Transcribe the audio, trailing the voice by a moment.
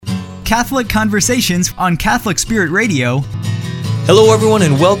Catholic Conversations on Catholic Spirit Radio. Hello, everyone,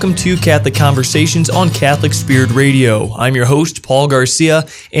 and welcome to Catholic Conversations on Catholic Spirit Radio. I'm your host, Paul Garcia,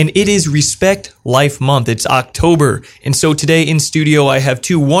 and it is Respect Life Month. It's October, and so today in studio I have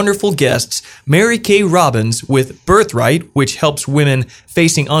two wonderful guests, Mary Kay Robbins with Birthright, which helps women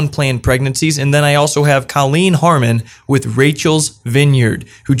facing unplanned pregnancies, and then I also have Colleen Harmon with Rachel's Vineyard,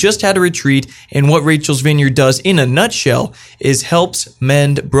 who just had a retreat, and what Rachel's Vineyard does in a nutshell is helps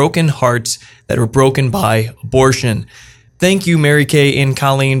mend broken hearts that are broken by abortion. Thank you, Mary Kay and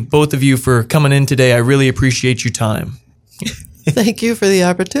Colleen, both of you, for coming in today. I really appreciate your time. Thank you for the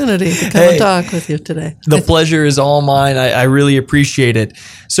opportunity to come and talk with you today. The pleasure is all mine. I really appreciate it.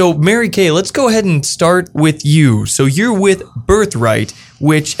 So, Mary Kay, let's go ahead and start with you. So you're with Birthright,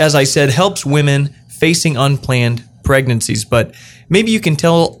 which, as I said, helps women facing unplanned pregnancies. But maybe you can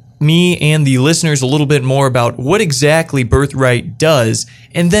tell me and the listeners a little bit more about what exactly Birthright does,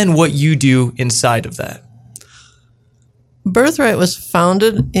 and then what you do inside of that. Birthright was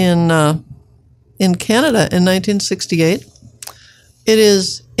founded in Canada in 1968. It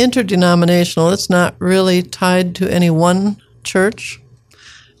is interdenominational. It's not really tied to any one church.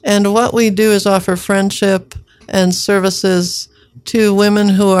 And what we do is offer friendship and services to women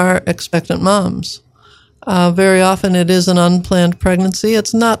who are expectant moms. Very often it is an unplanned pregnancy.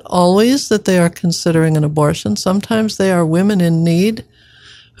 It's not always that they are considering an abortion. Sometimes they are women in need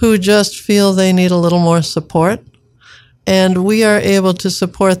who just feel they need a little more support. And we are able to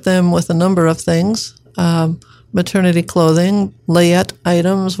support them with a number of things. Maternity clothing, layette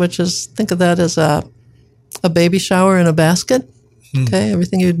items, which is, think of that as a baby shower in a basket. Okay,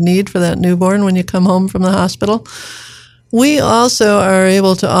 everything you'd need for that newborn when you come home from the hospital. We also are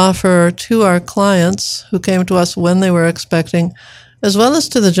able to offer to our clients who came to us when they were expecting, as well as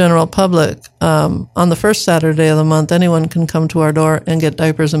to the general public, on the first Saturday of the month, anyone can come to our door and get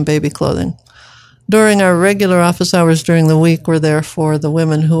diapers and baby clothing. During our regular office hours during the week, we're there for the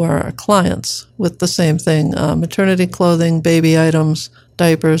women who are our clients with the same thing, maternity clothing, baby items,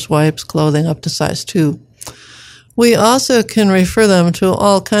 diapers, wipes, clothing up to size 2. We also can refer them to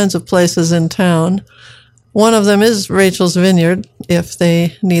all kinds of places in town. One of them is Rachel's Vineyard if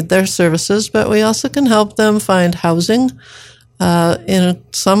they need their services, but we also can help them find housing. In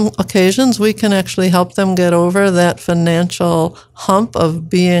some occasions, we can actually help them get over that financial hump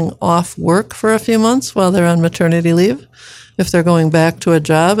of being off work for a few months while they're on maternity leave, if they're going back to a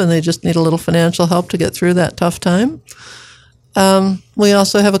job and they just need a little financial help to get through that tough time. We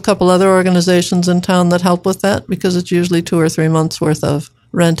also have a couple other organizations in town that help with that because it's usually 2 or 3 months worth of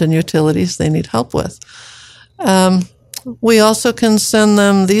rent and utilities they need help with. We also can send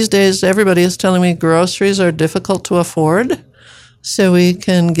them, these days everybody is telling me groceries are difficult to afford. So we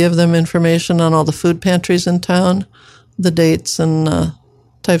can give them information on all the food pantries in town, the dates and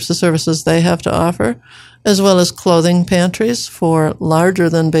types of services they have to offer, as well as clothing pantries for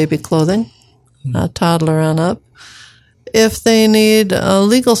larger than baby clothing, toddler on up. If they need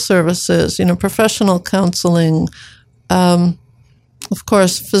legal services, professional counseling, of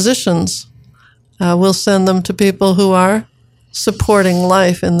course, physicians, we'll send them to people who are supporting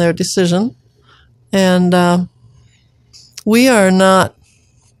life in their decision. And we are not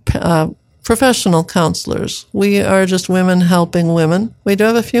professional counselors. We are just women helping women. We do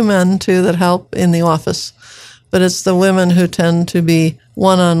have a few men, too, that help in the office, but it's the women who tend to be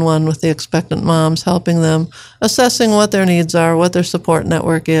one-on-one with the expectant moms, helping them, assessing what their needs are, what their support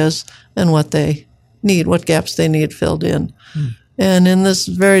network is, and what they need, what gaps they need filled in. And in this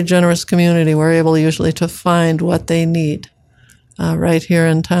very generous community, we're able usually to find what they need right here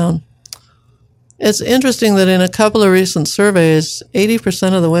in town. It's interesting that in a couple of recent surveys,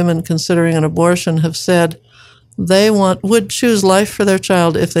 80% of the women considering an abortion have said they would choose life for their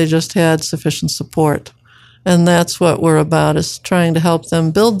child if they just had sufficient support. And that's what we're about, is trying to help them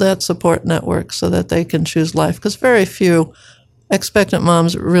build that support network so that they can choose life. Because very few expectant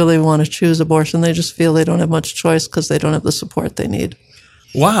moms really want to choose abortion. They just feel they don't have much choice because they don't have the support they need.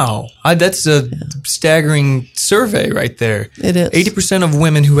 Wow. That's a staggering survey right there. It is. 80% of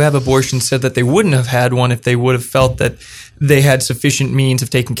women who have abortions said that they wouldn't have had one if they would have felt that they had sufficient means of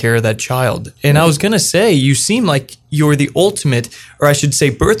taking care of that child. And I was going to say, you seem like you're the ultimate, or I should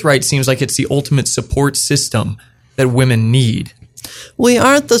say Birthright seems like it's the ultimate support system that women need. We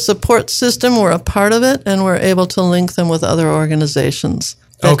aren't the support system. We're a part of it, and we're able to link them with other organizations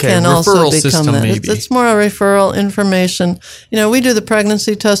that can also become that. It's more a referral information. We do the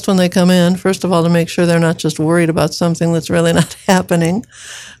pregnancy test when they come in, first of all, to make sure they're not just worried about something that's really not happening.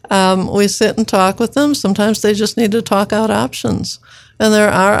 We sit and talk with them. Sometimes they just need to talk out options. And there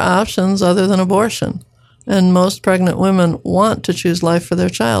are options other than abortion. And most pregnant women want to choose life for their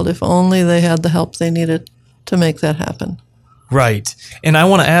child if only they had the help they needed to make that happen. Right. And I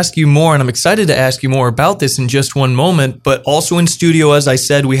want to ask you more, and I'm excited to ask you more about this in just one moment. But also in studio, as I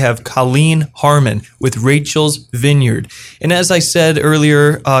said, we have Colleen Harmon with Rachel's Vineyard. And as I said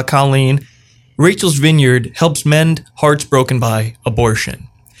earlier, Colleen, Rachel's Vineyard helps mend hearts broken by abortion.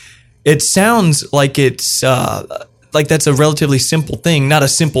 It sounds like it's like that's a relatively simple thing, not a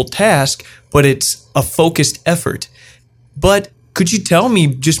simple task, but it's a focused effort. But could you tell me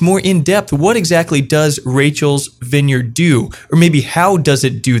just more in depth, what exactly does Rachel's Vineyard do? Or maybe how does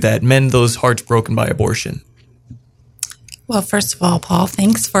it do that, mend those hearts broken by abortion? Well, first of all, Paul,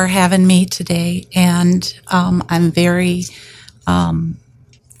 thanks for having me today. And I'm very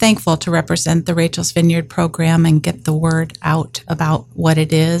thankful to represent the Rachel's Vineyard program and get the word out about what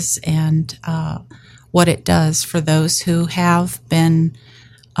it is and what it does for those who have been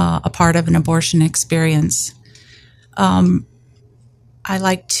a part of an abortion experience. I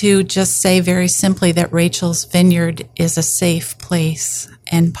like to just say very simply that Rachel's Vineyard is a safe place,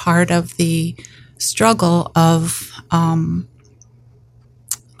 and part of the struggle of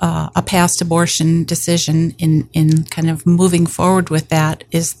a past abortion decision in kind of moving forward with that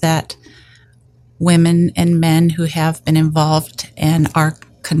is that women and men who have been involved and are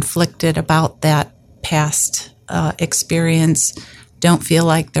conflicted about that past experience don't feel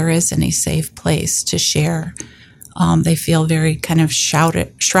like there is any safe place to share. They feel very kind of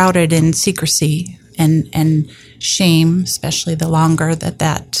shrouded in secrecy and shame, especially the longer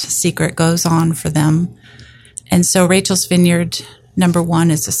that secret goes on for them. And so Rachel's Vineyard, number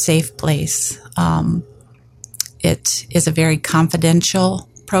one, is a safe place. It is a very confidential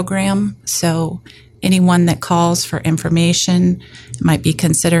program, so anyone that calls for information, might be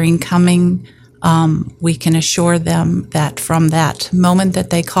considering coming, we can assure them that from that moment that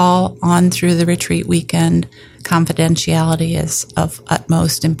they call on through the retreat weekend, confidentiality is of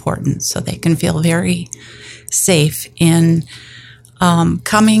utmost importance, so they can feel very safe in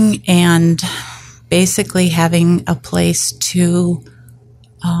coming and basically having a place to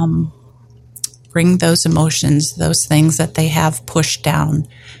bring those emotions, those things that they have pushed down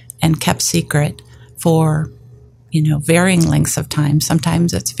and kept secret for, varying lengths of time.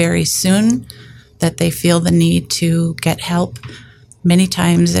 Sometimes it's very soon that they feel the need to get help. Many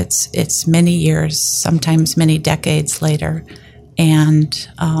times it's many years, sometimes many decades later, and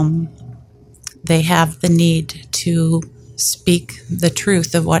they have the need to speak the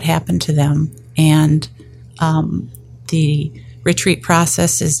truth of what happened to them. And the retreat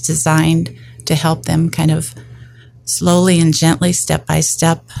process is designed to help them kind of slowly and gently, step by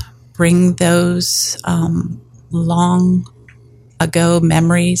step, bring those long ago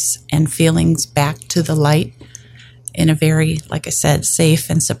memories and feelings back to the light in a very, like I said, safe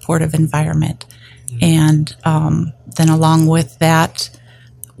and supportive environment. And then along with that,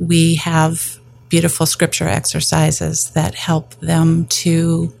 we have beautiful scripture exercises that help them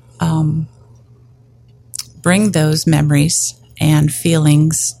to bring those memories and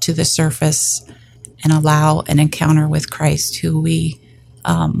feelings to the surface and allow an encounter with Christ, who we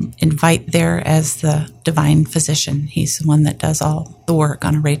invite there as the divine physician. He's the one that does all the work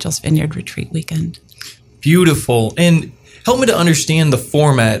on a Rachel's Vineyard retreat weekend. Beautiful. And help me to understand the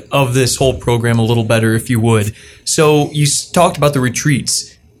format of this whole program a little better, if you would. So you talked about the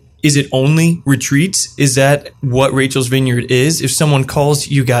retreats. Is it only retreats? Is that what Rachel's Vineyard is? If someone calls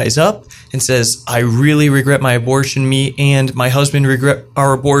you guys up and says, I really regret my abortion, me and my husband regret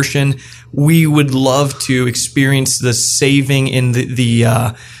our abortion, we would love to experience the saving and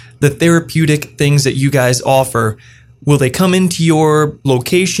the therapeutic things that you guys offer. Will they come into your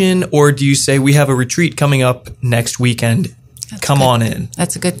location, or do you say we have a retreat coming up next weekend? Come on in.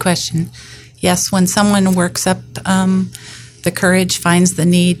 That's a good question. Yes, when someone works up the courage, finds the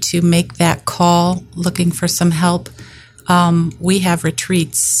need to make that call, looking for some help, we have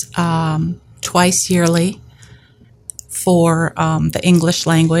retreats twice yearly for the English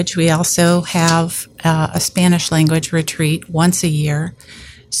language. We also have a Spanish language retreat once a year.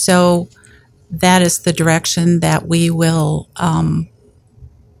 So that is the direction that we will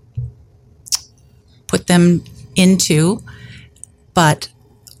put them into. But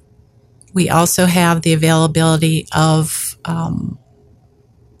we also have the availability of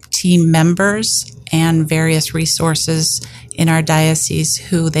team members and various resources in our diocese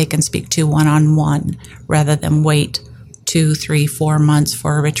who they can speak to one-on-one rather than wait 2, 3, 4 months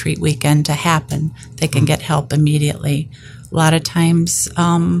for a retreat weekend to happen. They can get help immediately. A lot of times,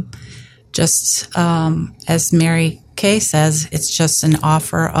 as Mary Kay says, it's just an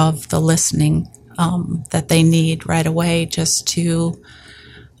offer of the listening that they need right away, just to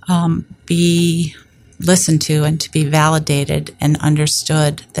be listened to and to be validated and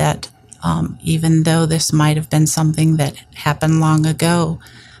understood that even though this might have been something that happened long ago,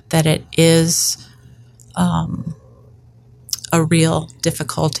 that it is a real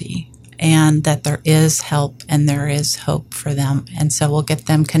difficulty, and that there is help and there is hope for them. And so we'll get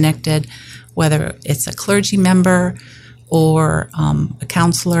them connected, whether it's a clergy member or a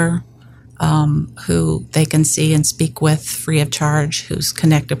counselor who they can see and speak with free of charge, who's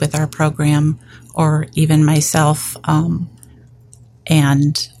connected with our program, or even myself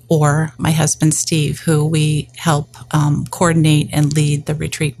or my husband Steve, who we help coordinate and lead the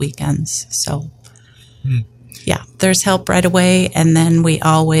retreat weekends. So yeah, there's help right away, and then we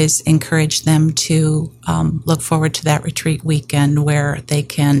always encourage them to look forward to that retreat weekend where they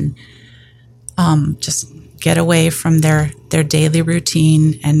can just get away from their daily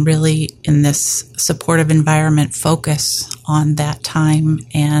routine and really, in this supportive environment, focus on that time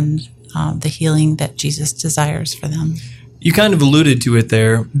and the healing that Jesus desires for them. You kind of alluded to it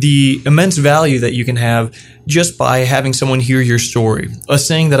there, the immense value that you can have just by having someone hear your story. A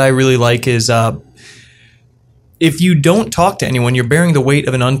saying that I really like is, if you don't talk to anyone, you're bearing the weight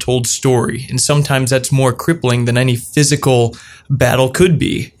of an untold story. And sometimes that's more crippling than any physical battle could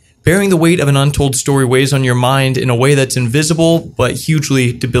be. Bearing the weight of an untold story weighs on your mind in a way that's invisible but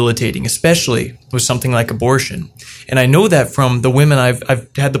hugely debilitating, especially with something like abortion. And I know that from the women I've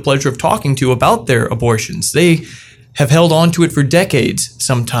had the pleasure of talking to about their abortions. They have held on to it for decades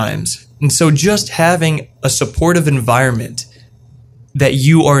sometimes. And so just having a supportive environment that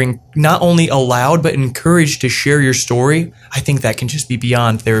you are not only allowed but encouraged to share your story, I think that can just be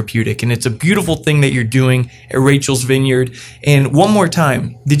beyond therapeutic. And it's a beautiful thing that you're doing at Rachel's Vineyard. And one more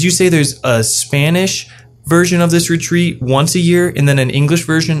time, did you say there's a Spanish version of this retreat once a year and then an English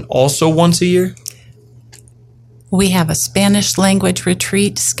version also once a year? We have a Spanish language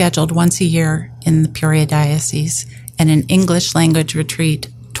retreat scheduled once a year in the Peoria Diocese, and an English language retreat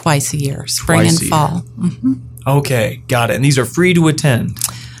twice a year, spring and fall. Mm-hmm. Okay, got it. And these are free to attend.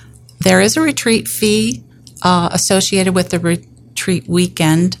 There is a retreat fee associated with the retreat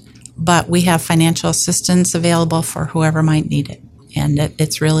weekend, but we have financial assistance available for whoever might need it. And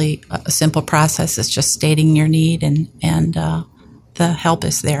it's really a simple process. It's just stating your need, and the help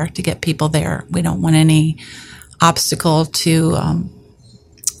is there to get people there. We don't want any obstacle to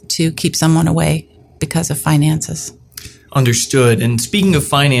keep someone away because of finances. Understood. And speaking of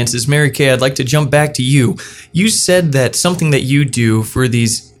finances, Mary Kay, I'd like to jump back to you. You said that something that you do for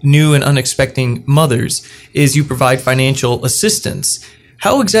these new and unexpected mothers is you provide financial assistance.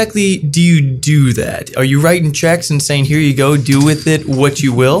 How exactly do you do that? Are you writing checks and saying, here you go, do with it what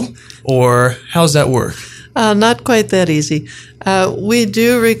you will? Or how's that work? Not quite that easy. We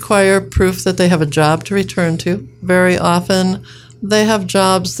do require proof that they have a job to return to. Very often, they have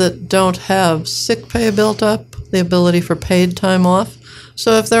jobs that don't have sick pay built up, the ability for paid time off.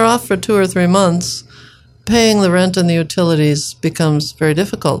 So if they're off for 2 or 3 months, paying the rent and the utilities becomes very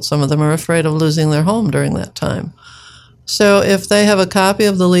difficult. Some of them are afraid of losing their home during that time. So if they have a copy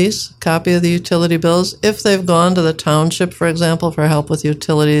of the lease, copy of the utility bills, if they've gone to the township, for example, for help with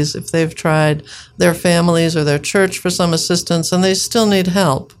utilities, if they've tried their families or their church for some assistance and they still need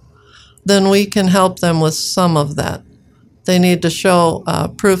help, then we can help them with some of that. They need to show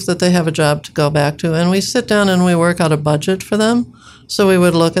proof that they have a job to go back to. And we sit down and we work out a budget for them. So we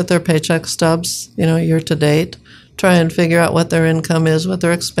would look at their paycheck stubs, year to date, try and figure out what their income is, what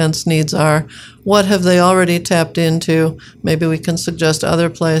their expense needs are, what have they already tapped into. Maybe we can suggest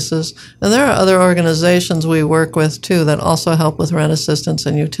other places. And there are other organizations we work with, too, that also help with rent assistance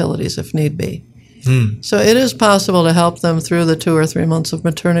and utilities if need be. So it is possible to help them through the 2 or 3 months of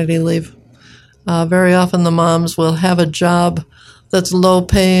maternity leave. Very often the moms will have a job that's low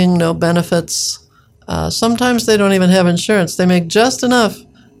paying, no benefits. Sometimes they don't even have insurance. They make just enough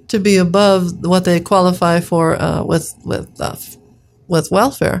to be above what they qualify for with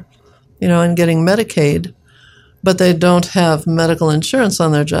welfare, and getting Medicaid, but they don't have medical insurance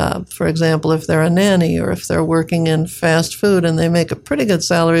on their job. For example, if they're a nanny or if they're working in fast food and they make a pretty good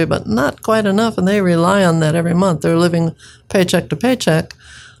salary but not quite enough and they rely on that every month, they're living paycheck to paycheck,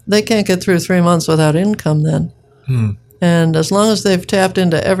 they can't get through 3 months without income then. And as long as they've tapped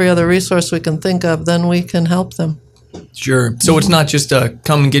into every other resource we can think of, then we can help them. Sure. So it's not just a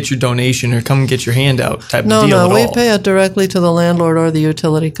come and get your donation or come and get your handout type of deal at all. No, we pay it directly to the landlord or the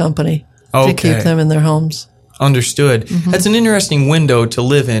utility company to keep them in their homes. Understood. That's an interesting window to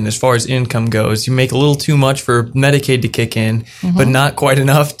live in as far as income goes. You make a little too much for Medicaid to kick in, but not quite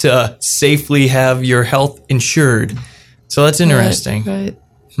enough to safely have your health insured. So that's interesting. Right.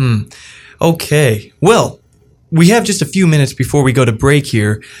 Okay. Well, we have just a few minutes before we go to break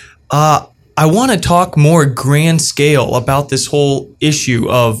here. I want to talk more grand scale about this whole issue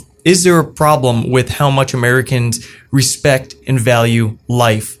of, is there a problem with how much Americans respect and value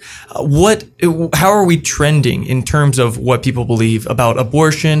life? How are we trending in terms of what people believe about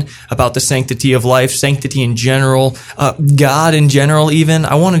abortion, about the sanctity of life, sanctity in general, God in general even?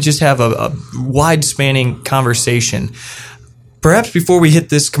 I want to just have a wide-spanning conversation. Perhaps before we hit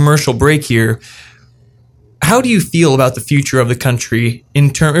this commercial break here, how do you feel about the future of the country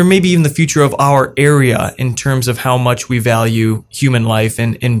or maybe even the future of our area in terms of how much we value human life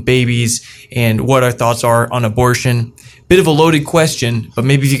and babies and what our thoughts are on abortion? Bit of a loaded question, but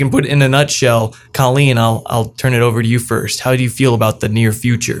maybe if you can put it in a nutshell, Colleen, I'll turn it over to you first. How do you feel about the near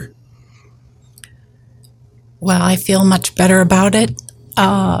future? Well, I feel much better about it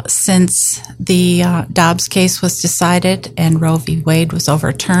since the Dobbs case was decided and Roe v. Wade was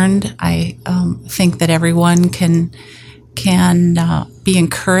overturned. I think that everyone can be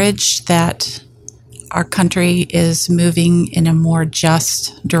encouraged that our country is moving in a more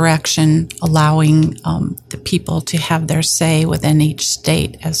just direction, allowing the people to have their say within each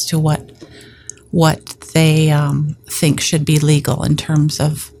state as to what they think should be legal in terms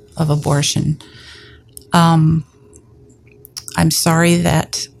of abortion. I'm sorry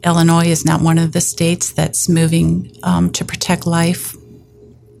that Illinois is not one of the states that's moving to protect life.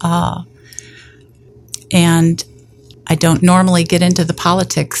 And I don't normally get into the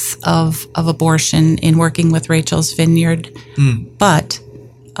politics of abortion in working with Rachel's Vineyard, but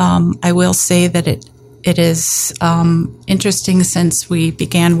I will say that it is interesting since we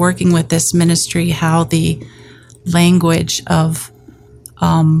began working with this ministry how the language of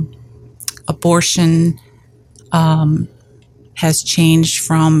abortion has changed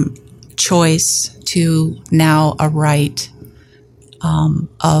from choice to now a right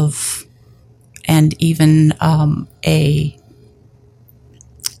and even a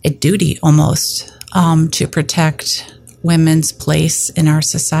duty almost to protect women's place in our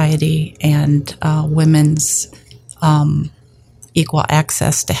society and women's equal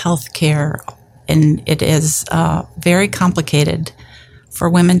access to health care. And it is very complicated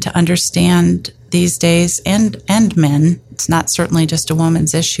for women to understand these days, and men. It's not certainly just a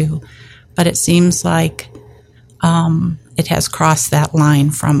woman's issue, but it seems like it has crossed that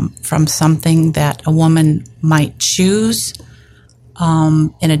line from something that a woman might choose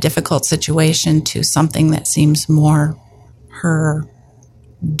in a difficult situation to something that seems more her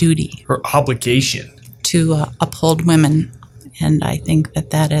duty, her obligation to uphold women. And I think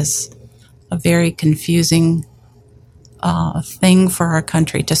that is a very confusing thing for our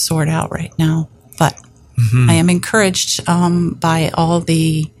country to sort out right now. But I am encouraged by all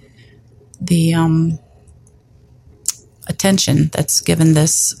the attention that's given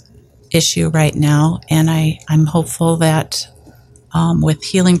this issue right now, and I'm hopeful that with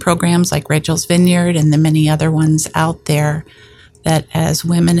healing programs like Rachel's Vineyard and the many other ones out there, that as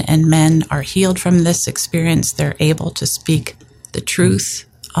women and men are healed from this experience, they're able to speak the truth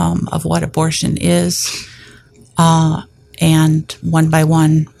of what abortion is. And one by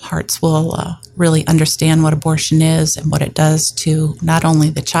one, hearts will really understand what abortion is and what it does to not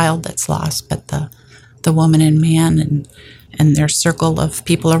only the child that's lost, but the woman and man and their circle of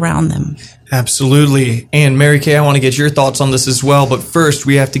people around them. Absolutely. And Mary Kay, I want to get your thoughts on this as well. But first,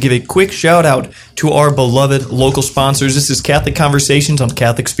 we have to give a quick shout out to our beloved local sponsors. This is Catholic Conversations on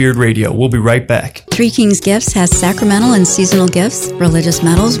Catholic Spirit Radio. We'll be right back. Three Kings Gifts has sacramental and seasonal gifts, religious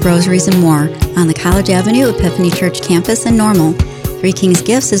medals, rosaries, and more on the College Avenue Epiphany Church campus in Normal. Three Kings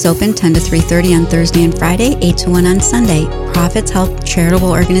Gifts is open 10 to 3:30 on Thursday and Friday, 8 to 1 on Sunday. Profits help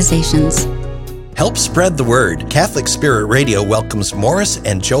charitable organizations. Help spread the word. Catholic Spirit Radio welcomes Morris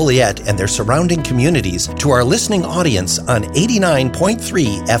and Joliet and their surrounding communities to our listening audience on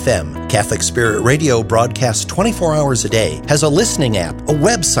 89.3 FM. Catholic Spirit Radio broadcasts 24 hours a day, has a listening app, a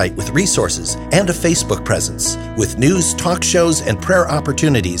website with resources, and a Facebook presence. With news, talk shows, and prayer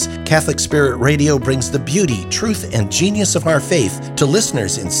opportunities, Catholic Spirit Radio brings the beauty, truth, and genius of our faith to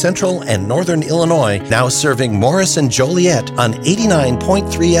listeners in central and northern Illinois, now serving Morris and Joliet on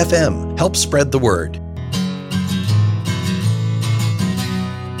 89.3 FM. Help spread the word.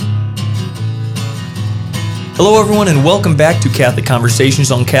 Hello, everyone, and welcome back to Catholic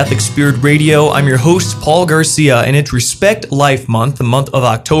Conversations on Catholic Spirit Radio. I'm your host, Paul Garcia, and it's Respect Life Month, the month of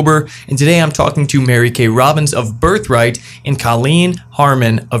October. And today I'm talking to Mary Kay Robbins of Birthright and Colleen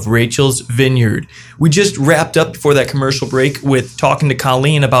Harmon of Rachel's Vineyard. We just wrapped up before that commercial break with talking to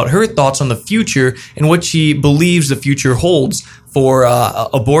Colleen about her thoughts on the future and what she believes the future holds for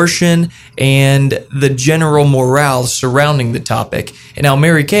abortion and the general morale surrounding the topic. And now,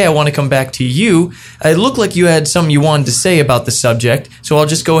 Mary Kay, I want to come back to you. It looked like you had something you wanted to say about the subject, so I'll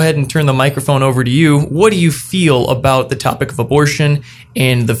just go ahead and turn the microphone over to you. What do you feel about the topic of abortion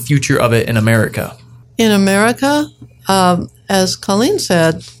and the future of it in America? In America, as Colleen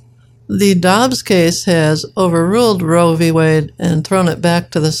said, the Dobbs case has overruled Roe v. Wade and thrown it back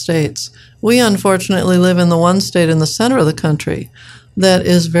to the states. We unfortunately live in the one state in the center of the country that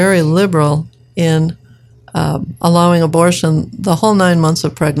is very liberal in allowing abortion the whole 9 months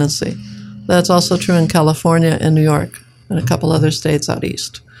of pregnancy. That's also true in California and New York and a couple other states out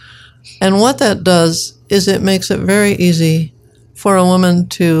east. And what that does is it makes it very easy for a woman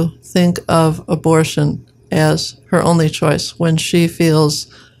to think of abortion as her only choice when she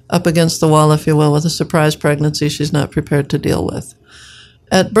feels up against the wall, if you will, with a surprise pregnancy she's not prepared to deal with.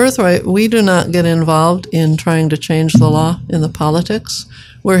 At Birthright, we do not get involved in trying to change the law in the politics.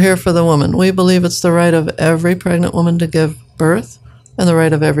 We're here for the woman. We believe it's the right of every pregnant woman to give birth and the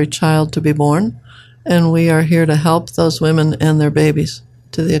right of every child to be born. And we are here to help those women and their babies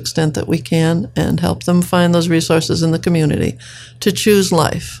to the extent that we can and help them find those resources in the community to choose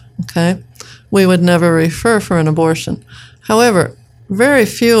life, okay? We would never refer for an abortion. However, very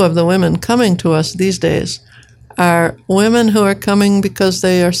few of the women coming to us these days are women who are coming because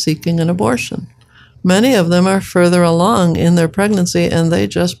they are seeking an abortion. Many of them are further along in their pregnancy and they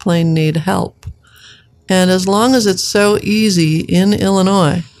just plain need help. And as long as it's so easy in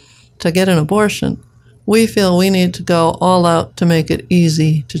Illinois to get an abortion, we feel we need to go all out to make it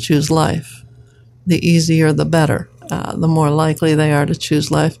easy to choose life. The easier, the better. The more likely they are to choose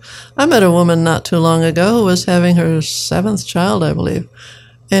life. I met a woman not too long ago who was having her 7th child, I believe,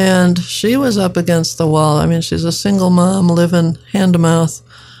 and she was up against the wall. I mean, she's a single mom living hand to mouth.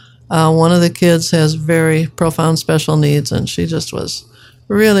 One of the kids has very profound special needs, and she just was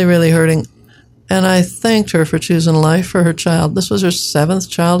really, really hurting. And I thanked her for choosing life for her child. This was her 7th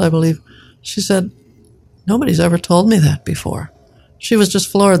child, I believe. She said, "Nobody's ever told me that before." She was just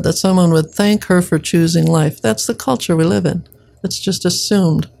floored that someone would thank her for choosing life. That's the culture we live in. It's just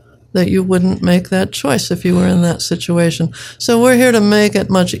assumed that you wouldn't make that choice if you were in that situation. So we're here to make it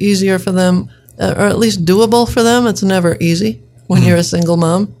much easier for them, or at least doable for them. It's never easy when you're a single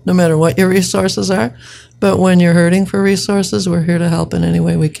mom, no matter what your resources are. But when you're hurting for resources, we're here to help in any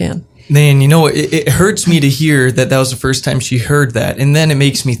way we can. Man, you know, it hurts me to hear that was the first time she heard that. And then it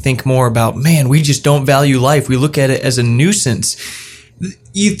makes me think more about, man, we just don't value life. We look at it as a nuisance.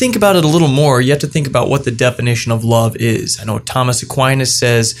 You think about it a little more, you have to think about what the definition of love is. I know Thomas Aquinas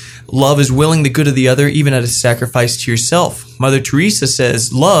says, love is willing the good of the other, even at a sacrifice to yourself. Mother Teresa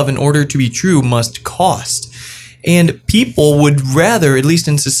says, love, in order to be true, must cost. And people would rather, at least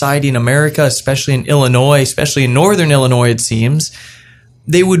in society in America, especially in Illinois, especially in northern Illinois, it seems,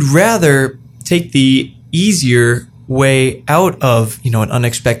 they would rather take the easier way out of, an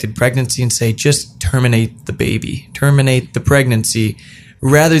unexpected pregnancy and say, just terminate the baby, terminate the pregnancy,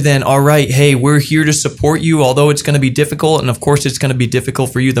 rather than, all right, hey, we're here to support you, although it's going to be difficult. And of course, it's going to be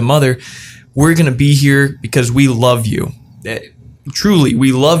difficult for you, the mother. We're going to be here because we love you. Truly,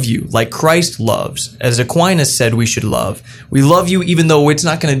 we love you like Christ loves. As Aquinas said we should love. We love you even though it's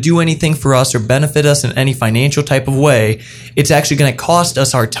not going to do anything for us or benefit us in any financial type of way. It's actually going to cost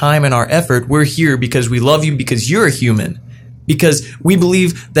us our time and our effort. We're here because we love you, because you're a human. Because we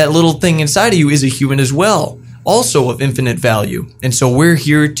believe that little thing inside of you is a human as well, also of infinite value. And so we're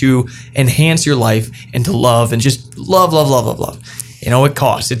here to enhance your life and to love and just love, love, love, love, love. It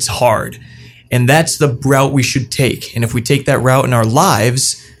costs. It's hard. And that's the route we should take. And if we take that route in our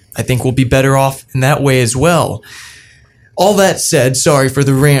lives, I think we'll be better off in that way as well. All that said, sorry for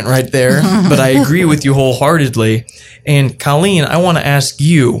the rant right there, but I agree with you wholeheartedly. And Colleen, I want to ask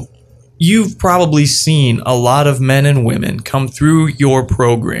you, you've probably seen a lot of men and women come through your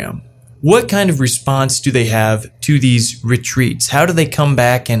program. What kind of response do they have to these retreats? How do they come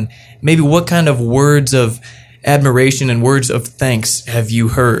back, and maybe what kind of words of admiration and words of thanks have you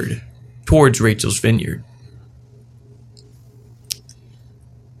heard towards Rachel's Vineyard?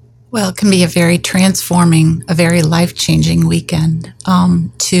 Well, it can be a very transforming, a very life-changing weekend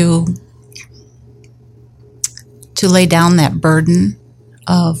to lay down that burden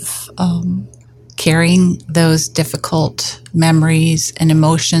of carrying those difficult memories and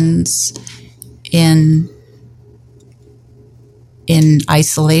emotions in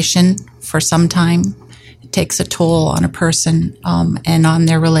isolation for some time. Takes a toll on a person and on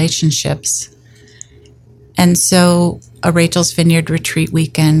their relationships. And so a Rachel's Vineyard retreat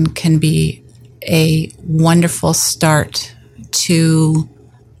weekend can be a wonderful start to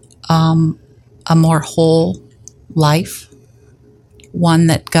a more whole life, one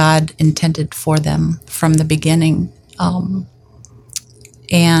that God intended for them from the beginning,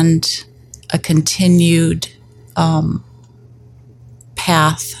 and a continued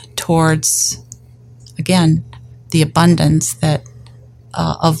path towards, again, the abundance that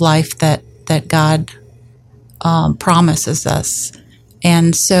of life that God promises us.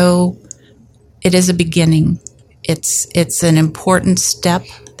 And so it is a beginning. It's an important step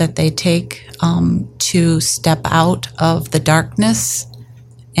that they take to step out of the darkness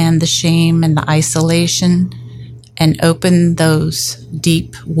and the shame and the isolation and open those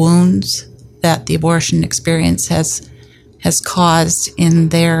deep wounds that the abortion experience has caused in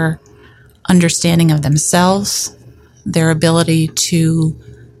their understanding of themselves, their ability to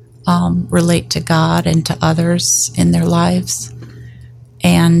relate to God and to others in their lives,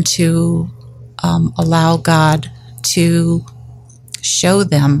 and to allow God to show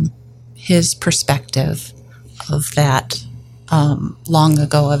them his perspective of that long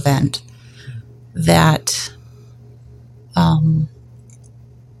ago event, that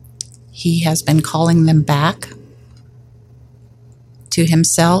he has been calling them back to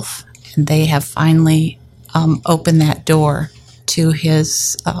himself, and they have finally opened that door to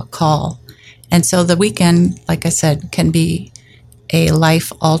his call. And so the weekend, like I said, can be a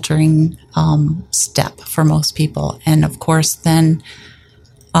life-altering step for most people. And of course, then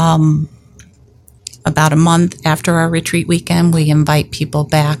about a month after our retreat weekend, we invite people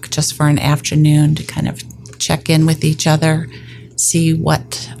back just for an afternoon to kind of check in with each other, see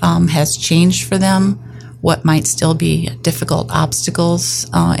what has changed for them, what might still be difficult obstacles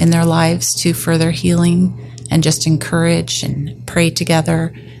in their lives to further healing, and just encourage and pray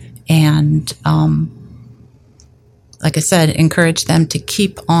together. And like I said, encourage them to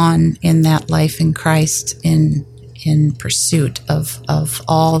keep on in that life in Christ, in pursuit of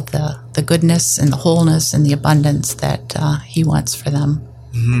all the goodness and the wholeness and the abundance that he wants for them.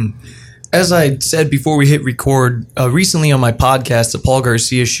 Mm-hmm. As I said before we hit record, recently on my podcast, The Paul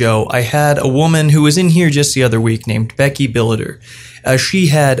Garcia Show, I had a woman who was in here just the other week named Becky Billiter. She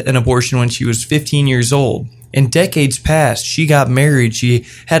had an abortion when she was 15 years old. In decades past, she got married, she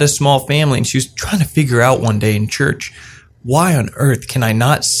had a small family, and she was trying to figure out one day in church, why on earth can I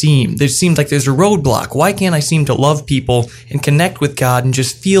not seem, there seems like there's a roadblock. Why can't I seem to love people and connect with God and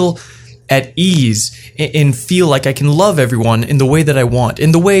just feel at ease and feel like I can love everyone in the way that I want,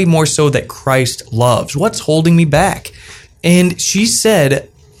 in the way more so that Christ loves? What's holding me back? And she said,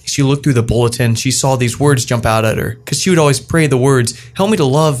 she looked through the bulletin, she saw these words jump out at her, because she would always pray the words, help me to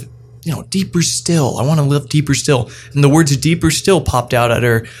love, deeper still. I want to live deeper still. And the words deeper still popped out at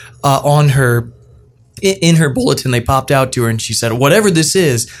her in her bulletin. They popped out to her, and she said, whatever this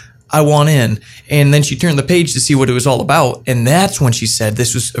is, I want in. And then she turned the page to see what it was all about. And that's when she said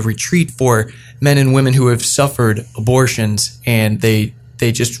this was a retreat for men and women who have suffered abortions, and they've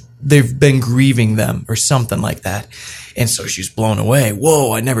been grieving them or something like that. And so she's blown away.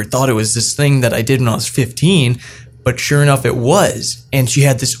 Whoa, I never thought it was this thing that I did when I was 15. But sure enough, it was. And she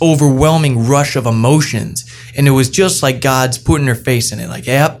had this overwhelming rush of emotions. And it was just like God's putting her face in it. Like,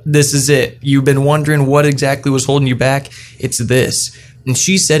 yep, this is it. You've been wondering what exactly was holding you back. It's this. And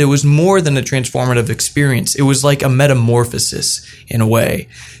she said it was more than a transformative experience. It was like a metamorphosis in a way.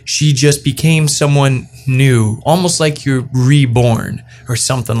 She just became someone new, almost like you're reborn or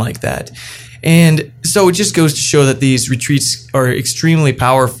something like that. And so it just goes to show that these retreats are extremely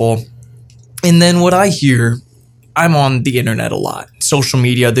powerful. And then what I hear, I'm on the internet a lot, social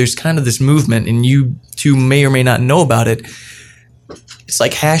media, there's kind of this movement, and you two may or may not know about it. It's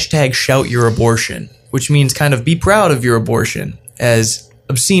like hashtag shout your abortion, which means kind of be proud of your abortion, as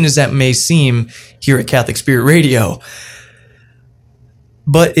obscene as that may seem here at Catholic Spirit Radio.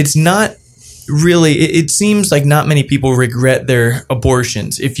 But it's not really, it seems like not many people regret their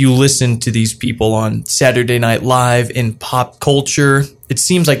abortions. If you listen to these people on Saturday Night Live, in pop culture, it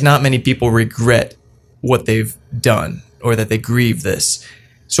seems like not many people regret what they've done or that they grieve this.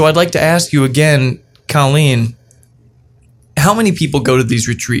 So I'd like to ask you again, Colleen, how many people go to these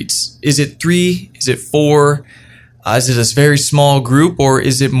retreats? Is it 3? Is it 4? Is it a very small group, or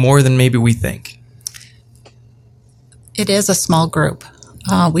is it more than maybe we think? It is a small group.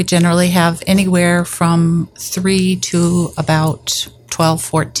 We generally have anywhere from 3 to about 12,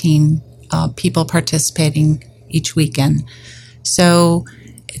 14 people participating each weekend. So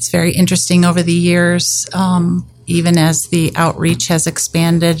it's very interesting over the years, even as the outreach has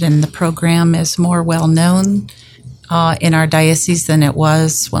expanded and the program is more well known in our diocese than it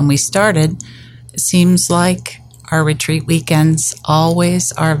was when we started. It seems like our retreat weekends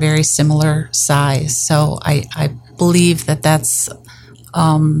always are very similar size. So I believe that that's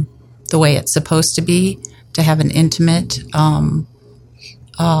the way it's supposed to be, to have an intimate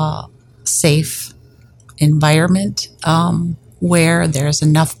safe environment where there's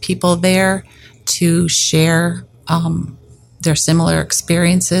enough people there to share their similar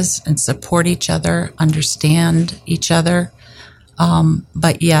experiences and support each other, understand each other,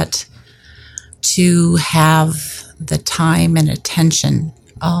 but yet to have the time and attention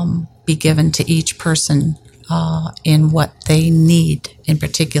be given to each person in what they need in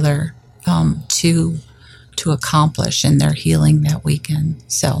particular to accomplish in their healing that weekend.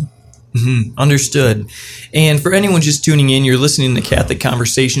 So. Mm-hmm. Understood. And for anyone just tuning in, you're listening to Catholic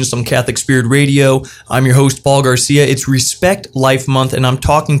Conversations on Catholic Spirit Radio. I'm your host, Paul Garcia. It's Respect Life Month, and I'm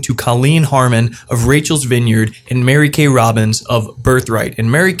talking to Colleen Harmon of Rachel's Vineyard and Mary Kay Robbins of Birthright. And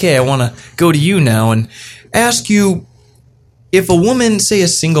Mary Kay, I want to go to you now and ask you, if a woman, say a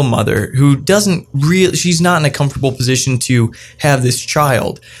single mother, who she's not in a comfortable position to have this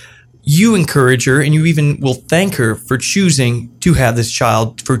child, you encourage her and you even will thank her for choosing to have this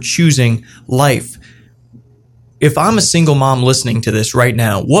child, for choosing life. If I'm a single mom listening to this right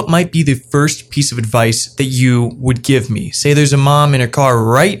now, what might be the first piece of advice that you would give me? Say there's a mom in her car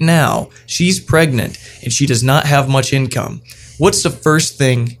right now, she's pregnant and she does not have much income. What's the first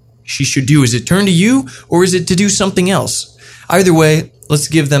thing she should do? Is it turn to you or is it to do something else? Either way, let's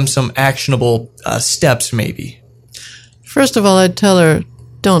give them some actionable steps maybe. First of all, I'd tell her,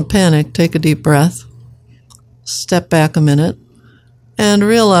 don't panic, take a deep breath, step back a minute, and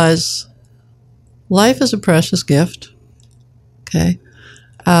realize life is a precious gift, okay?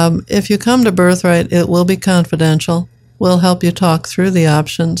 If you come to Birthright, it will be confidential. We'll help you talk through the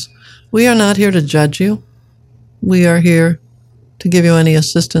options. We are not here to judge you. We are here to give you any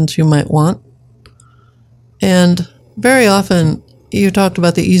assistance you might want. And very often, you talked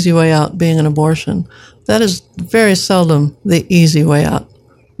about the easy way out being an abortion. That is very seldom the easy way out.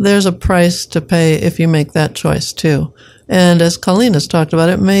 There's a price to pay if you make that choice too. And as Colleen has talked about,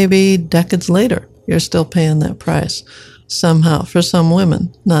 it may be decades later you're still paying that price somehow for some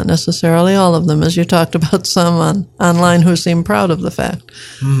women, not necessarily all of them, as you talked about some online who seem proud of the fact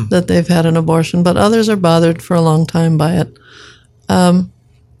that they've had an abortion, but others are bothered for a long time by it.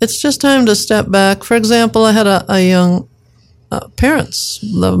 It's just time to step back. For example, I had a young parents,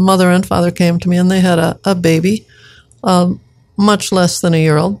 the mother and father came to me and they had a baby, much less than a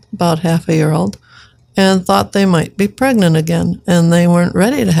year old, about half a year old, and thought they might be pregnant again. And they weren't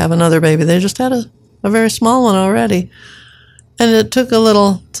ready to have another baby. They just had a very small one already. And it took a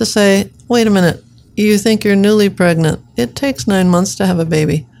little to say, wait a minute, you think you're newly pregnant. It takes 9 months to have a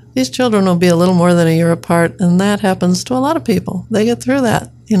baby. These children will be a little more than a year apart, and that happens to a lot of people. They get through that.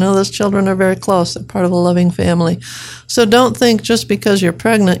 You know, those children are very close. They're part of a loving family. So don't think just because you're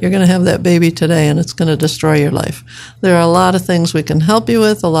pregnant, you're going to have that baby today and it's going to destroy your life. There are a lot of things we can help you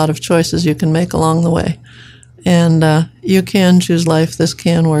with, a lot of choices you can make along the way. And you can choose life. This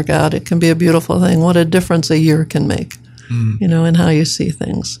can work out. It can be a beautiful thing. What a difference a year can make, you know, in how you see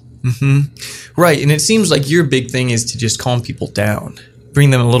things. Mm-hmm. Right. And it seems like your big thing is to just calm people down, bring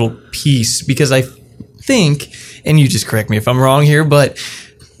them a little peace, because I think, and you just correct me if I'm wrong here, but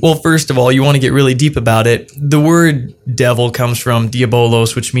well, first of all, you want to get really deep about it. The word devil comes from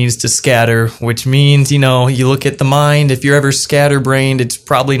diabolos, which means to scatter, which means, you know, you look at the mind. If you're ever scatterbrained, it's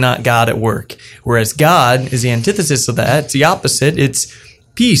probably not God at work. Whereas God is the antithesis of that. It's the opposite. It's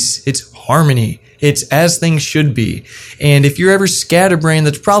peace. It's harmony. It's as things should be. And if you're ever scatterbrained,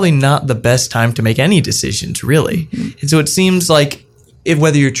 that's probably not the best time to make any decisions, really. And so it seems like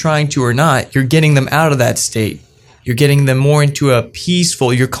whether you're trying to or not, you're getting them out of that state. You're getting them more into a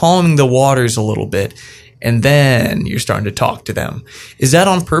peaceful, you're calming the waters a little bit, and then you're starting to talk to them. Is that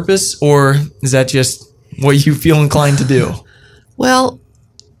on purpose, or is that just what you feel inclined to do? Well,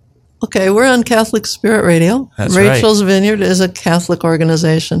 okay, we're on Catholic Spirit Radio. That's Rachel's Vineyard is a Catholic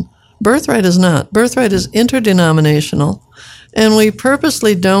organization. Birthright is not. Birthright is interdenominational, and we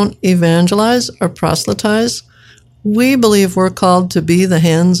purposely don't evangelize or proselytize. We believe we're called to be the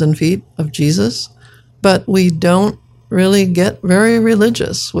hands and feet of Jesus, but we don't really get very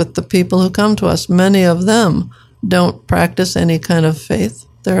religious with the people who come to us. Many of them don't practice any kind of faith.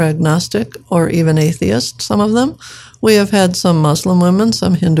 They're agnostic or even atheist, some of them. We have had some Muslim women,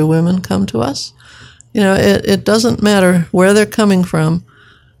 some Hindu women come to us. You know, it doesn't matter where they're coming from.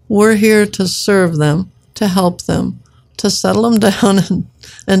 We're here to serve them, to help them, to settle them down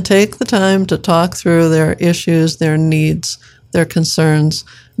and take the time to talk through their issues, their needs, their concerns,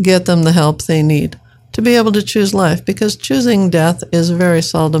 get them the help they need to be able to choose life, because choosing death is very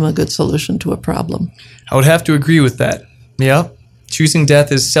seldom a good solution to a problem. I would have to agree with that. Yeah. Choosing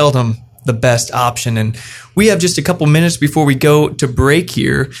death is seldom the best option. And we have just a couple minutes before we go to break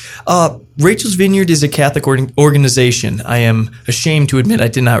here. Rachel's Vineyard is a Catholic organization. I am ashamed to admit I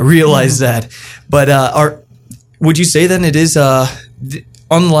did not realize that. But would you say then it is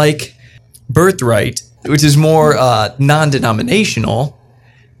unlike Birthright, which is more non-denominational?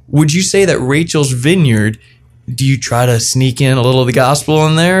 Would you say that Rachel's Vineyard, do you try to sneak in a little of the gospel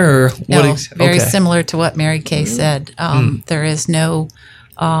in there? Or No, very similar to what Mary Kay said. There is no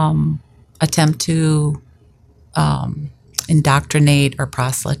attempt to indoctrinate or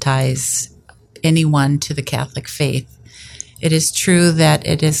proselytize anyone to the Catholic faith. It is true that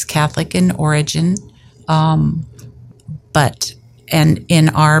it is Catholic in origin, and in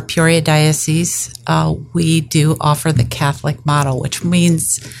our Peoria Diocese, we do offer the Catholic model, which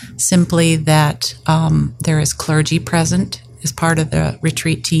means simply that there is clergy present as part of the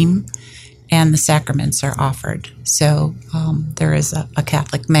retreat team, and the sacraments are offered. So there is a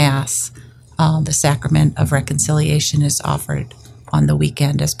Catholic Mass. The sacrament of reconciliation is offered on the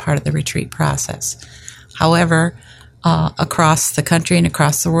weekend as part of the retreat process. However, across the country and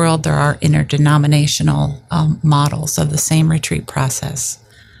across the world, there are interdenominational models of the same retreat process.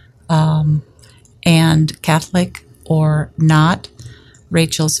 And Catholic or not,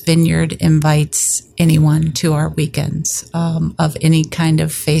 Rachel's Vineyard invites anyone to our weekends of any kind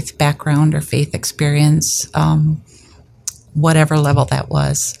of faith background or faith experience, whatever level that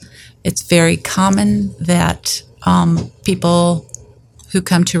was. It's very common that people who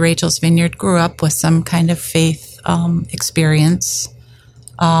come to Rachel's Vineyard grew up with some kind of faith experience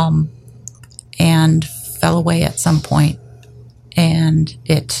and fell away at some point. And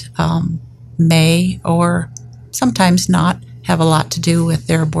it may or sometimes not have a lot to do with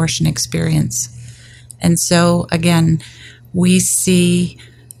their abortion experience. And so, again, we see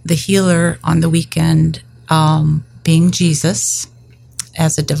the healer on the weekend being Jesus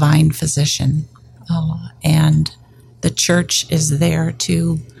as a divine physician. And the church is there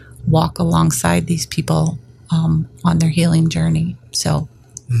to walk alongside these people on their healing journey. So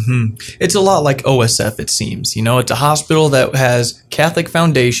it's a lot like OSF, it seems. You know, it's a hospital that has Catholic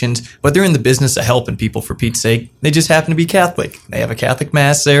foundations, but they're in the business of helping people, for Pete's sake. They just happen to be Catholic. They have a Catholic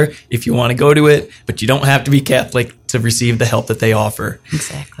Mass there if you want to go to it, but you don't have to be Catholic to receive the help that they offer.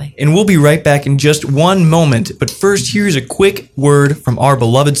 Exactly. And we'll be right back in just one moment. But first, here's a quick word from our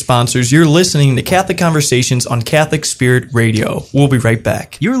beloved sponsors. You're listening to Catholic Conversations on Catholic Spirit Radio. We'll be right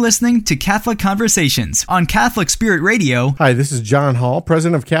back. You're listening to Catholic Conversations on Catholic Spirit Radio. Hi, this is John Hall,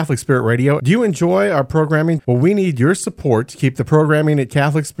 president of Catholic Spirit Radio. Do you enjoy our programming? Well, we need your support to keep the programming at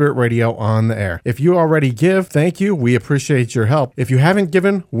Catholic Spirit Radio on the air. If you already give, thank you. We appreciate your help. If you haven't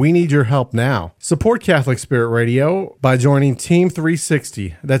given, we need your help now. Support Catholic Spirit Radio by joining Team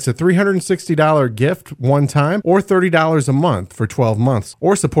 360. That's a $360 gift one time or $30 a month for 12 months.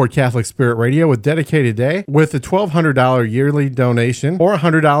 Or support Catholic Spirit Radio with Dedicated Day with a $1,200 yearly donation or a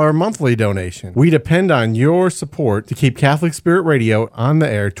 $100 monthly donation. We depend on your support to keep Catholic Spirit Radio on the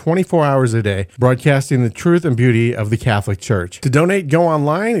air 24 hours a day, broadcasting the truth and beauty of the Catholic Church. To donate, go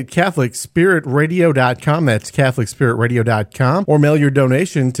online at CatholicSpiritRadio.com. That's CatholicSpiritRadio.com. Or mail your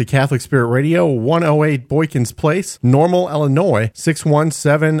donation to Catholic Spirit Radio, 108 Boykins Place, Normal, Illinois,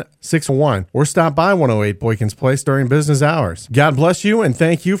 61761. Or stop by 108 Boykins Place during business hours. God bless you and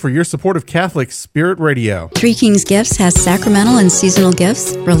thank you for your support of Catholic Spirit Radio. Three Kings Gifts has sacramental and seasonal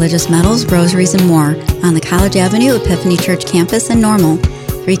gifts, religious medals, rosaries, and more on the College Avenue Epiphany Church campus in Normal.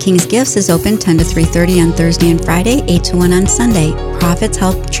 Three Kings Gifts is open 10 to 3:30 on Thursday and Friday, 8 to 1 on Sunday. Profits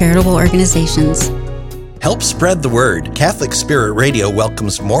help charitable organizations. Help spread the word. Catholic Spirit Radio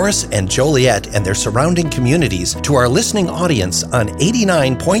welcomes Morris and Joliet and their surrounding communities to our listening audience on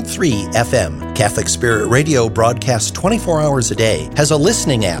 89.3 FM. Catholic Spirit Radio broadcasts 24 hours a day, has a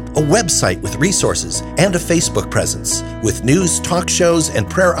listening app, a website with resources, and a Facebook presence. With news, talk shows, and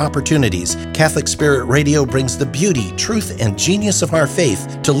prayer opportunities, Catholic Spirit Radio brings the beauty, truth, and genius of our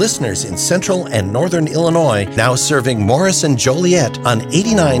faith to listeners in central and northern Illinois, now serving Morris and Joliet on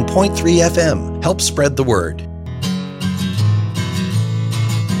 89.3 FM. Help spread the word.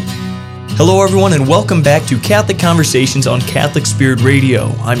 Hello, everyone, and welcome back to Catholic Conversations on Catholic Spirit Radio.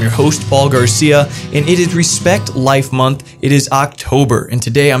 I'm your host, Paul Garcia, and it is Respect Life Month. It is October, and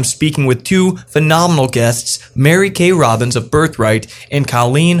today I'm speaking with two phenomenal guests, Mary Kay Robbins of Birthright and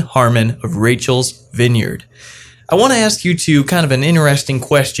Colleen Harmon of Rachel's Vineyard. I want to ask you two kind of an interesting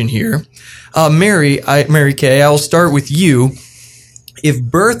question here. Mary Kay, I'll start with you. If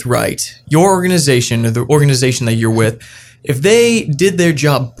Birthright, your organization, or the organization that you're with, if they did their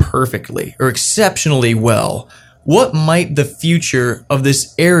job perfectly or exceptionally well, what might the future of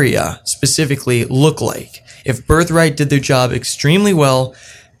this area specifically look like? If Birthright did their job extremely well,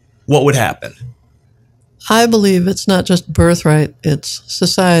 what would happen? I believe it's not just birthright, it's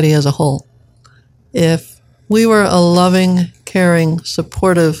society as a whole. If we were a loving, caring,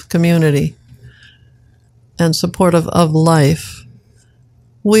 supportive community and supportive of life,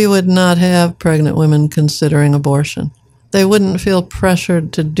 we would not have pregnant women considering abortion. They wouldn't feel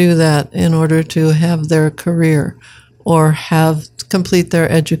pressured to do that in order to have their career or complete their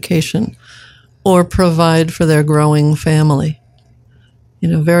education or provide for their growing family.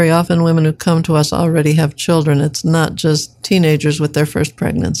 Very often women who come to us already have children. It's not just teenagers with their first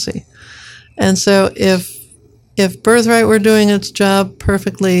pregnancy. And so if birthright were doing its job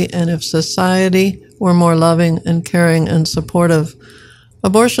perfectly, and if society were more loving and caring and supportive,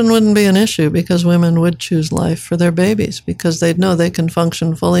 abortion wouldn't be an issue, because women would choose life for their babies because they'd know they can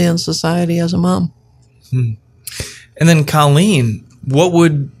function fully in society as a mom. And then, Colleen, what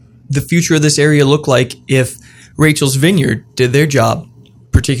would the future of this area look like if Rachel's Vineyard did their job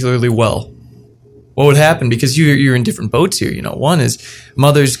particularly well? What would happen? Because you're in different boats here. One is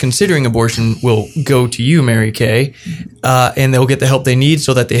mothers considering abortion will go to you, Mary Kay, and they'll get the help they need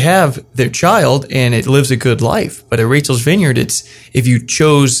so that they have their child and it lives a good life. But at Rachel's Vineyard, it's if you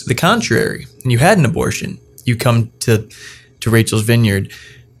chose the contrary and you had an abortion, you come to Rachel's Vineyard.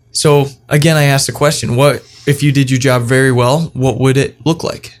 So again, I asked the question, what if you did your job very well, what would it look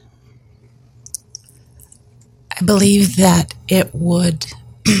like? I believe that it would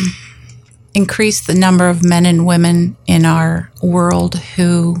increase the number of men and women in our world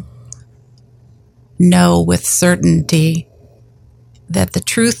who know with certainty that the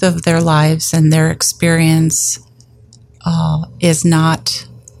truth of their lives and their experience is not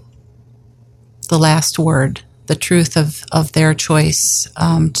the last word. The truth of their choice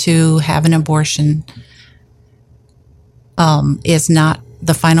to have an abortion is not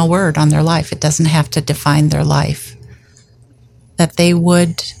the final word on their life. It doesn't have to define their life. That they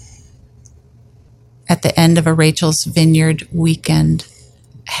would, at the end of a Rachel's Vineyard weekend,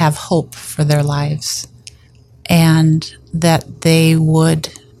 have hope for their lives, and that they would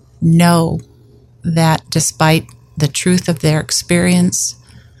know that despite the truth of their experience,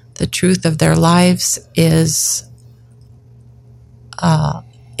 the truth of their lives is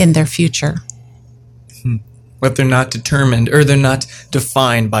in their future. But they're not determined, or they're not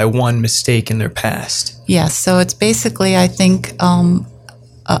defined by one mistake in their past. Yes, so it's basically, I think,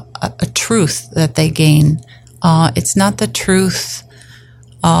 a truth that they gain. It's not the truth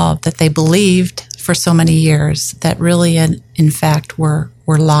that they believed for so many years that really, in fact, were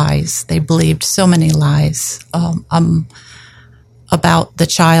lies. They believed so many lies about the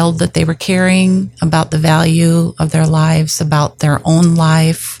child that they were carrying, about the value of their lives, about their own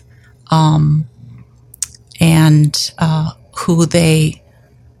life, and who they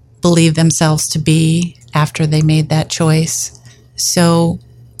believe themselves to be after they made that choice. So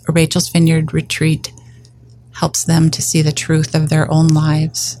a Rachel's Vineyard retreat helps them to see the truth of their own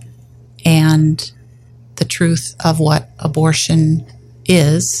lives and the truth of what abortion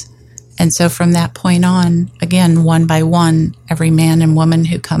is. And so from that point on, again, one by one, every man and woman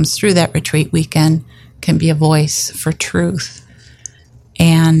who comes through that retreat weekend can be a voice for truth.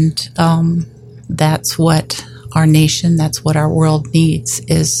 And that's what our nation, that's what our world needs,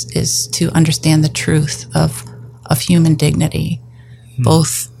 is to understand the truth of human dignity,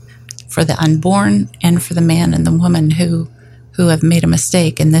 both for the unborn and for the man and the woman who have made a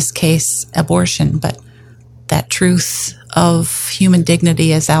mistake, in this case, abortion. But that truth of human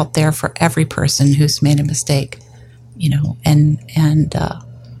dignity is out there for every person who's made a mistake, and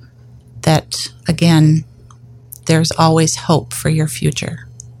that, again, there's always hope for your future.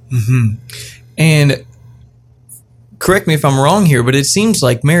 Mm-hmm. And correct me if I'm wrong here, but it seems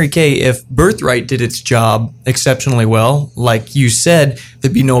like, Mary Kay, if Birthright did its job exceptionally well, like you said,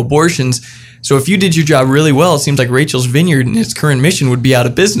 there'd be no abortions. So if you did your job really well, it seems like Rachel's Vineyard and its current mission would be out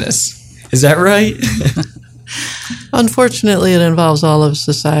of business. Is that right? Unfortunately, it involves all of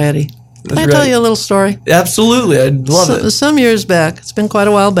society. Can I tell you a little story? Absolutely. I'd love it. Some years back, it's been quite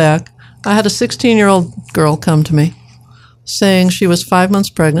a while back, I had a 16-year-old girl come to me saying she was 5 months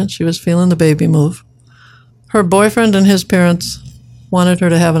pregnant. She was feeling the baby move. Her boyfriend and his parents wanted her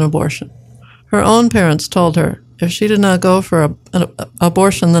to have an abortion. Her own parents told her if she did not go for an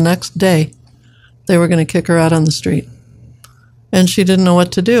abortion the next day, they were going to kick her out on the street. And she didn't know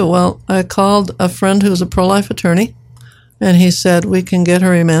what to do. Well, I called a friend who's a pro-life attorney, and he said we can get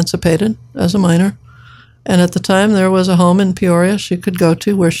her emancipated as a minor. And at the time, there was a home in Peoria she could go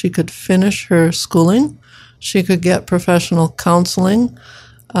to where she could finish her schooling. She could get professional counseling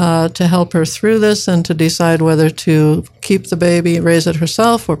to help her through this and to decide whether to keep the baby, raise it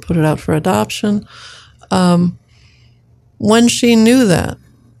herself, or put it out for adoption. When she knew that,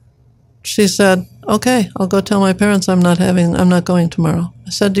 she said, okay, I'll go tell my parents I'm not going tomorrow. I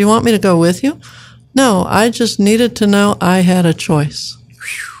said, do you want me to go with you? No, I just needed to know I had a choice.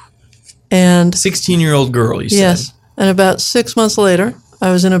 And 16-year-old girl, you said. Yes. And about 6 months later,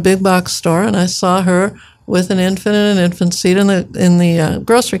 I was in a big box store and I saw her with an infant in an infant seat in the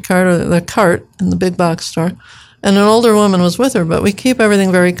grocery cart, or the cart in the big box store. And an older woman was with her, but we keep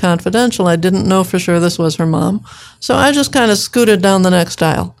everything very confidential. I didn't know for sure this was her mom. So I just kind of scooted down the next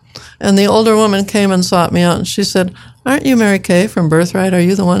aisle. And the older woman came and sought me out, and she said, aren't you Mary Kay from Birthright? Are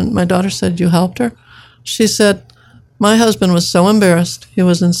you the one? My daughter said you helped her. She said, my husband was so embarrassed. He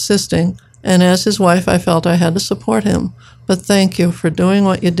was insisting. And as his wife, I felt I had to support him. But thank you for doing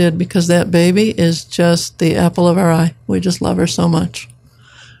what you did, because that baby is just the apple of our eye. We just love her so much.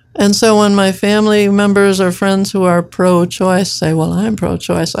 And so when my family members or friends who are pro-choice say, well, I'm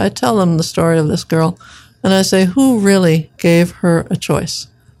pro-choice, I tell them the story of this girl. And I say, who really gave her a choice?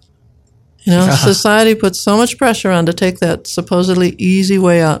 You know, society puts so much pressure on to take that supposedly easy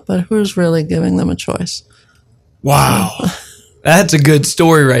way out, but who's really giving them a choice? Wow. That's a good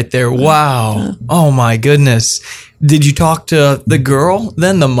story right there. Wow. Oh, my goodness. Did you talk to the girl,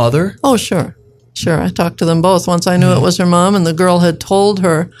 then the mother? Oh, sure. Sure, I talked to them both. Once I knew it was her mom and the girl had told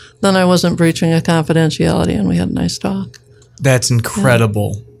her, then I wasn't breaching a confidentiality, and we had a nice talk. That's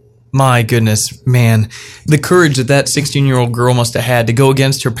incredible. Yeah. My goodness, man. The courage that 16-year-old girl must have had to go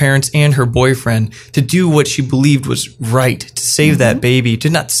against her parents and her boyfriend to do what she believed was right, to save that baby,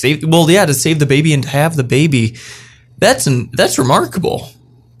 to save the baby and to have the baby. That's remarkable.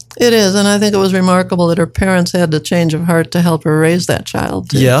 It is, and I think it was remarkable that her parents had the change of heart to help her raise that child,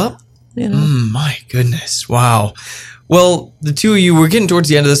 too. Yeah. You know? My goodness. Wow. Well, the two of you, we're getting towards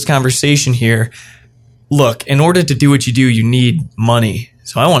the end of this conversation here. Look, in order to do what you do, you need money.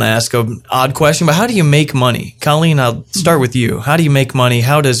 So I want to ask an odd question, but how do you make money? Colleen, I'll start with you. How do you make money?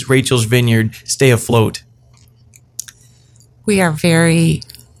 How does Rachel's Vineyard stay afloat? We are very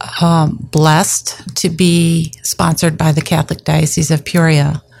blessed to be sponsored by the Catholic Diocese of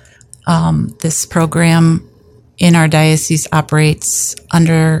Peoria. This program in our diocese operates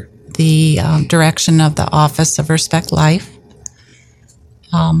under the direction of the Office of Respect Life.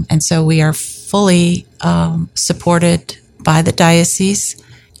 And so we are fully supported by the diocese,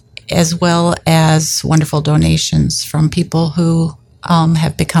 as well as wonderful donations from people who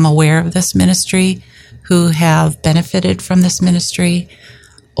have become aware of this ministry, who have benefited from this ministry,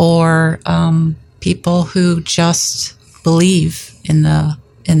 or people who just believe in the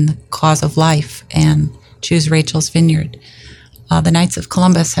cause of life and choose Rachel's Vineyard. The Knights of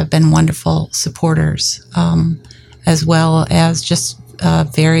Columbus have been wonderful supporters, as well as just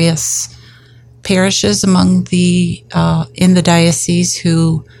various parishes among in the diocese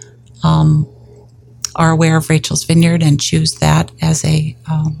who are aware of Rachel's Vineyard and choose that as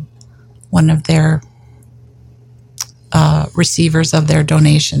one of their receivers of their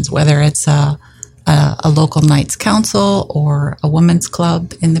donations, whether it's a local Knights Council or a women's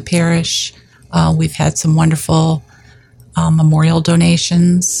club in the parish. We've had some wonderful memorial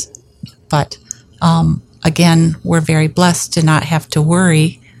donations, but again, we're very blessed to not have to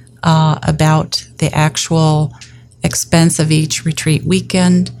worry about the actual expense of each retreat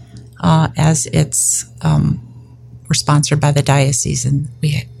weekend, as we're sponsored by the diocese, and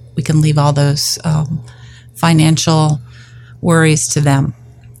we can leave all those financial worries to them.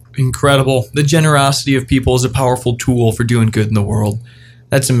 Incredible. The generosity of people is a powerful tool for doing good in the world.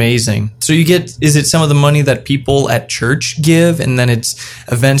 That's amazing. So is it some of the money that people at church give, and then it's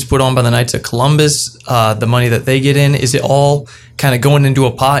events put on by the Knights of Columbus, the money that they get in? Is it all kind of going into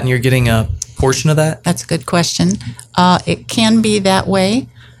a pot and you're getting a portion of that? That's a good question. It can be that way,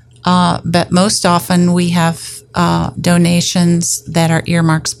 but most often we have donations that are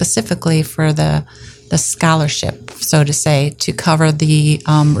earmarked specifically for the scholarship, so to say, to cover the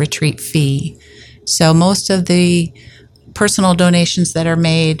retreat fee. So most of the personal donations that are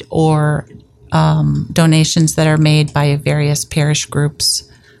made, or donations that are made by various parish groups,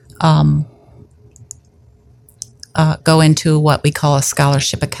 go into what we call a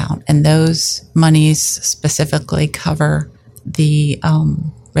scholarship account, and those monies specifically cover the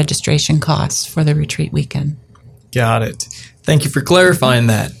registration costs for the retreat weekend. Got it. Thank you for clarifying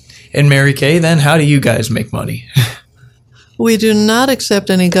that. And Mary Kay, then, how do you guys make money? We do not accept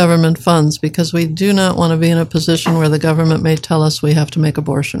any government funds because we do not want to be in a position where the government may tell us we have to make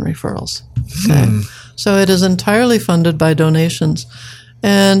abortion referrals. Okay? So it is entirely funded by donations.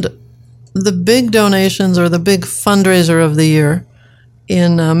 And the big donations, or the big fundraiser of the year,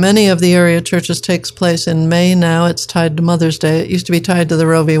 in many of the area churches takes place in May. Now it's tied to Mother's Day. It used to be tied to the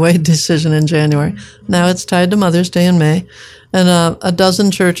Roe v. Wade decision in January. Now it's tied to Mother's Day in May. And a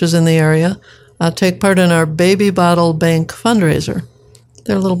dozen churches in the area take part in our Baby Bottle Bank fundraiser.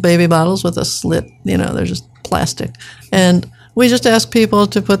 They're little baby bottles with a slit, they're just plastic. And we just ask people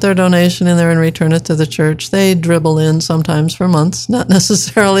to put their donation in there and return it to the church. They dribble in sometimes for months, not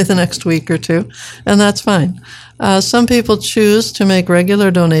necessarily the next week or two, and that's fine. Some people choose to make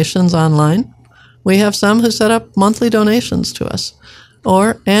regular donations online. We have some who set up monthly donations to us,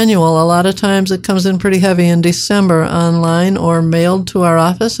 or annual. A lot of times it comes in pretty heavy in December online or mailed to our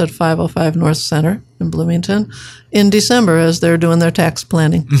office at 505 North Center in Bloomington in December as they're doing their tax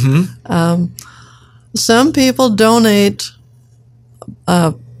planning. Some people donate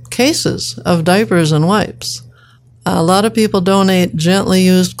cases of diapers and wipes. A lot of people donate gently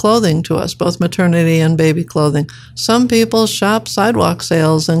used clothing to us, both maternity and baby clothing. Some people shop sidewalk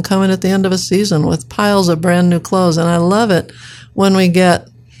sales and come in at the end of a season with piles of brand new clothes. And I love it when we get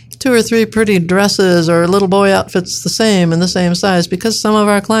 2 or 3 pretty dresses or little boy outfits the same in the same size, because some of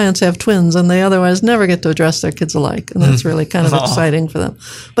our clients have twins and they otherwise never get to dress their kids alike. And that's really kind of exciting for them.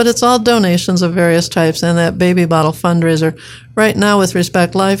 But it's all donations of various types. And that baby bottle fundraiser right now with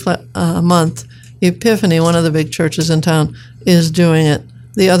Respect Life Month, Epiphany, one of the big churches in town, is doing it.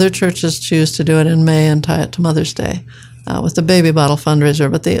 The other churches choose to do it in May and tie it to Mother's Day with the baby bottle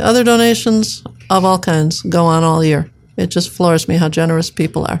fundraiser. But the other donations of all kinds go on all year. It just floors me how generous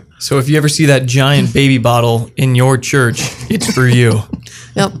people are. So if you ever see that giant baby bottle in your church, it's for you.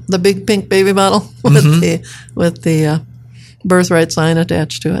 Yep, the big pink baby bottle with the birthright sign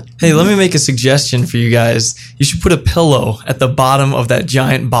attached to it. Hey, let me make a suggestion for you guys. You should put a pillow at the bottom of that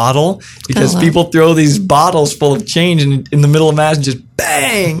giant bottle, because people throw these bottles full of change in the middle of Mass and just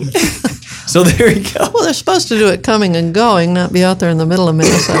bang. So there you go. Well, they're supposed to do it coming and going, not be out there in the middle of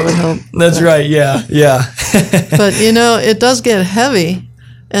Mass, I would hope. That's right, yeah. But, it does get heavy,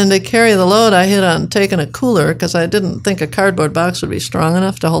 and to carry the load, I hit on taking a cooler, because I didn't think a cardboard box would be strong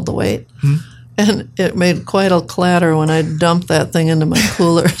enough to hold the weight. And it made quite a clatter when I dumped that thing into my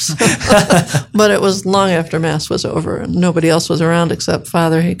coolers. But it was long after Mass was over, and nobody else was around except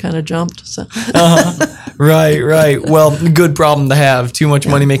Father. He kind of jumped. So. Right. Well, good problem to have. Too much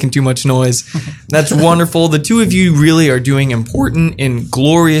money making too much noise. That's wonderful. The two of you really are doing important and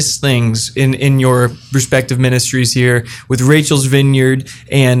glorious things in your respective ministries here with Rachel's Vineyard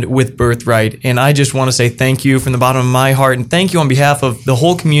and with Birthright. And I just want to say thank you from the bottom of my heart, and thank you on behalf of the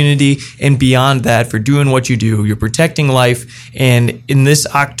whole community and beyond that for doing what you do. You're protecting life, and in this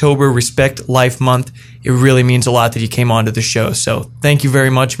October Respect Life Month, it really means a lot that you came onto the show. So thank you very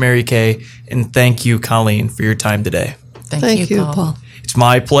much, Mary Kay, and thank you, Colleen, for your time today. Thank you, Paul. It's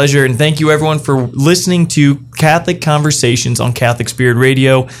my pleasure, and thank you everyone for listening to Catholic Conversations on Catholic Spirit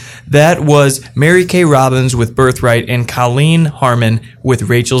Radio. That was Mary Kay Robbins with Birthright and Colleen Harmon with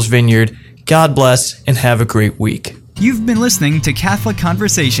Rachel's Vineyard. God bless and have a great week. You've been listening to Catholic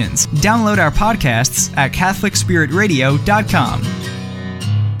Conversations. Download our podcasts at CatholicSpiritRadio.com.